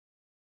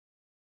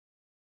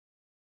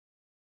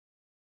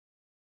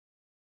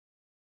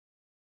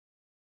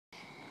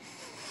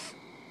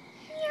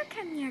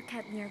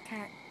Meerkat,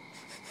 meerkat.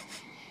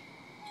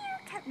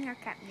 Meerkat,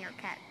 meerkat,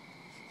 meerkat.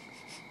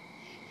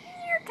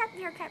 Meerkat,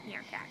 meerkat,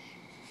 meerkat.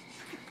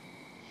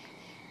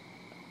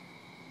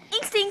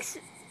 Instincts!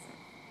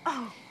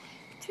 Oh.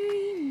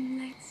 Dream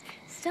lights,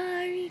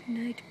 starry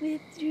night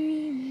with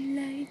dream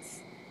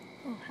lights.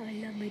 Oh, how I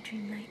love my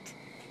dream light.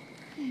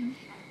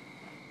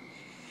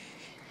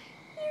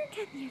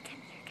 Meerkat, meerkat,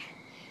 meerkat.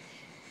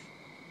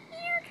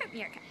 Meerkat,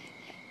 meerkat.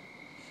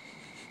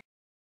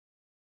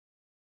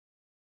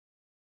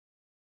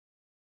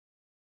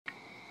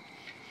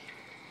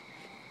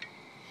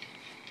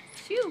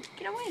 Shoo,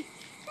 get away.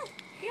 Shoo,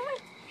 get away.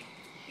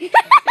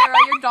 Sarah,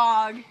 your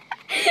dog.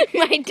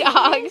 My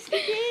dogs.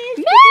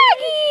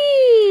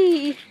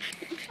 Maggie!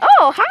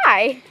 Oh,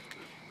 hi.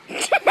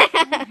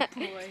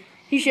 Boy.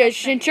 He says,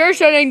 since you're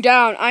shutting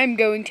down, I'm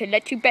going to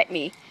let you pet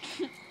me.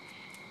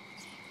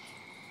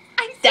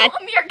 I'm still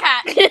a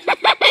meerkat.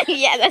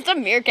 Yeah, that's a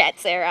meerkat,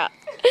 Sarah.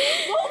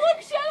 Oh,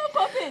 look, shadow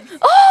puppets.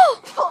 Oh!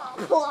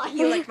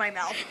 You licked my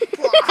mouth.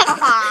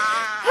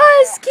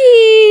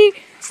 Husky!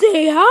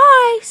 Say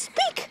hi!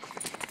 Speak!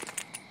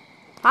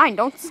 Fine,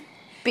 don't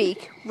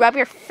speak. Rub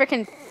your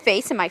frickin'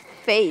 face in my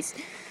face.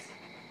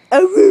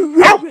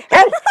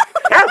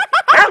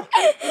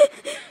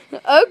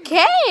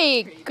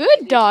 Okay,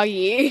 good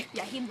doggy.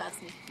 Yeah, he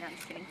loves me. No, I'm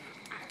just kidding.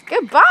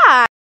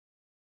 Goodbye.